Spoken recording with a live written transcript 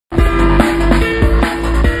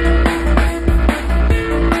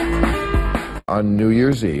on New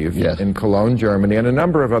Year's Eve Yes. in Cologne, Germany, and a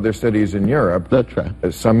number of other cities in Europe. That's right.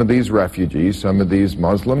 Some of these refugees, some of these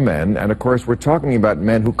Muslim men, and of course we're talking about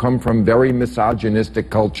men who come from very misogynistic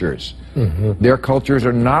cultures. Their cultures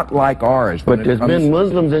are not like ours. But there's been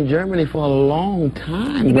Muslims in Germany for a long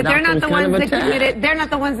time. But they're not the ones that committed. They're not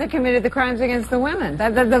the ones that committed the crimes against the women.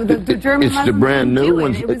 The German it's Muslims the brand new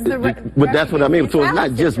ones. It was the But that's what I mean. So it's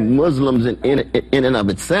not just Muslims in and of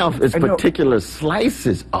itself. It's particular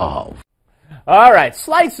slices of. All right,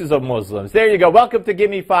 slices of Muslims. There you go. Welcome to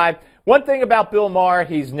Gimme 5. One thing about Bill Maher,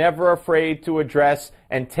 he's never afraid to address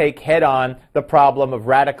and take head-on the problem of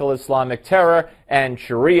radical Islamic terror and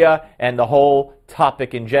Sharia and the whole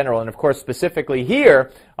topic in general. And, of course, specifically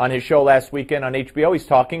here on his show last weekend on HBO, he's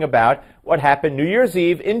talking about what happened New Year's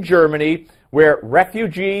Eve in Germany, where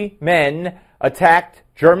refugee men attacked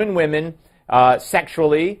German women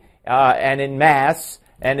sexually and in mass.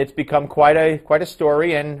 And it's become quite a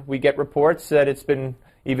story, and we get reports that it's been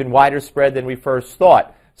even wider spread than we first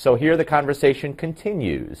thought. So here the conversation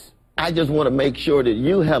continues. I just want to make sure that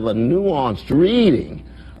you have a nuanced reading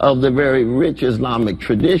of the very rich Islamic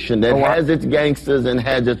tradition that has its gangsters and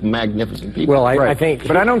has its magnificent people. Well, I think...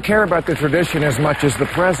 But I don't care about the tradition as much as the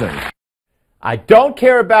present. I don't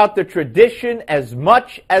care about the tradition as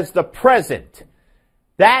much as the present.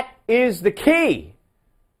 That is the key.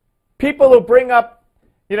 People who bring up,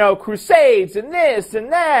 you know, crusades and this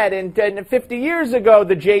and that, and 50 years ago,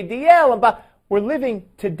 the JDL, and we're living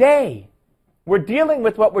today. We're dealing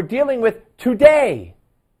with what we're dealing with today.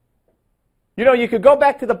 You know, you could go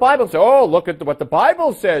back to the Bible and say, oh, look at what the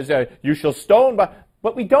Bible says, you shall stone,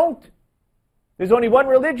 but we don't. There's only one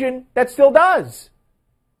religion that still does.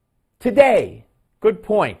 Today. Good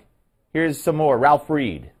point. Here's some more. Ralph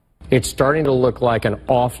Reed. It's starting to look like an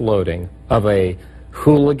offloading of a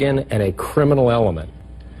hooligan and a criminal element,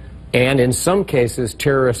 and in some cases,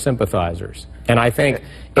 terrorist sympathizers. And I think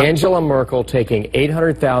Angela Merkel taking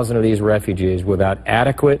 800,000 of these refugees without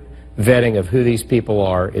adequate vetting of who these people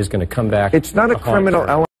are is going to come back. It's not a criminal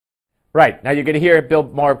element. Right. Now you're going to hear Bill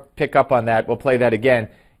Maher pick up on that. We'll play that again.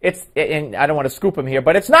 And I don't want to scoop him here,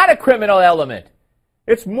 but it's not a criminal element.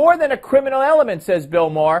 It's more than a criminal element, says Bill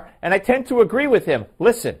Maher, and I tend to agree with him.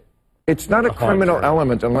 Listen. It's not a criminal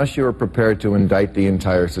element unless you are prepared to indict the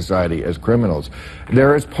entire society as criminals.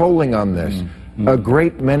 There is polling on this. A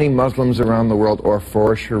great many Muslims around the world are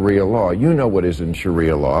for Sharia law. You know what is in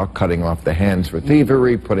Sharia law: cutting off the hands for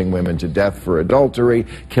thievery, putting women to death for adultery,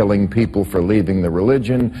 killing people for leaving the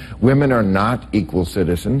religion. Women are not equal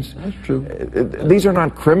citizens. That's true. These are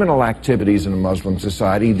not criminal activities in a Muslim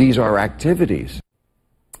society. These are activities.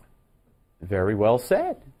 Very well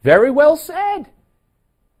said. Very well said.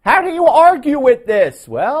 How do you argue with this?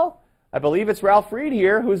 Well, I believe it's Ralph Reed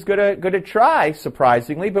here who's going to try,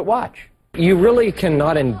 surprisingly, but watch. You really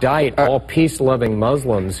cannot indict all peace-loving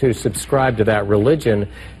Muslims who subscribe to that religion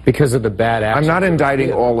because of the bad actions. I'm not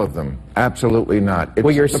indicting all of them. Absolutely not.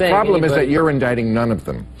 Well, you're the saying problem is that you're indicting none of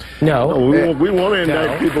them. No. We want to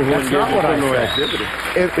indict people who engage in criminal activity.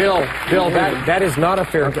 Bill, that is not a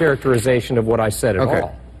fair characterization of what I said at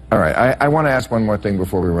all. All right, I want to ask one more thing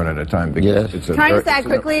before we run out of time. Because it's Can I just add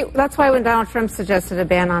quickly? That's why when Donald Trump suggested a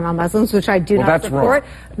ban on all Muslims, which I do not support,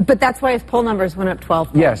 but that's why his poll numbers went up 12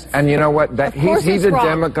 points. Yes, and you know what? He's a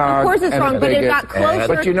demagogue. Of course it's wrong, but it got closer.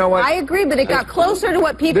 But you know what? I agree, but it got closer to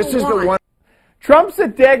what people want. This is the one. Trump's a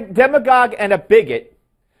demagogue and a bigot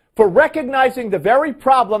for recognizing the very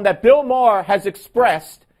problem that Bill Maher has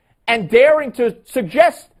expressed and daring to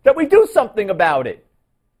suggest that we do something about it.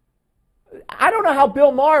 I don't know how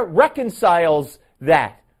Bill Maher reconciles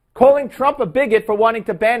that. Calling Trump a bigot for wanting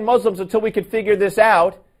to ban Muslims until we can figure this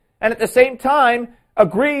out, and at the same time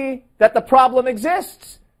agree that the problem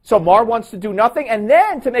exists. So Maher wants to do nothing, and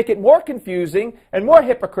then to make it more confusing and more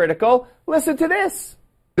hypocritical, listen to this.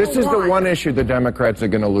 This is the one issue the Democrats are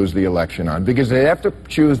going to lose the election on, because they have to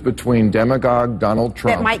choose between demagogue Donald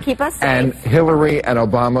Trump that might keep us safe, and Hillary and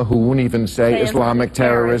Obama, who won't even say Islamic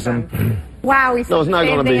terrorism. Wow, no, it's not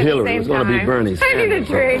going to be Hillary. It's going to be Bernie Sanders. I need a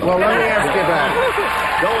drink. Well, let me ask you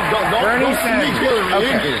that. Bernie Sanders.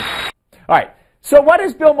 Okay. All right. So what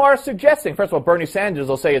is Bill Maher suggesting? First of all, Bernie Sanders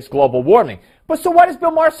will say it's global warming. But so what is Bill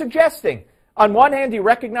Maher suggesting? On one hand, he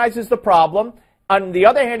recognizes the problem. On the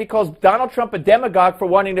other hand, he calls Donald Trump a demagogue for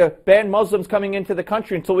wanting to ban Muslims coming into the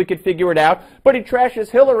country until we could figure it out. But he trashes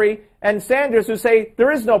Hillary and Sanders, who say there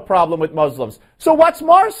is no problem with Muslims. So what's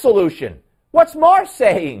Maher's solution? What's Maher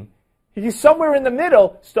saying? He's somewhere in the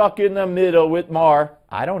middle, stuck in the middle with Maher.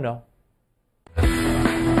 I don't know.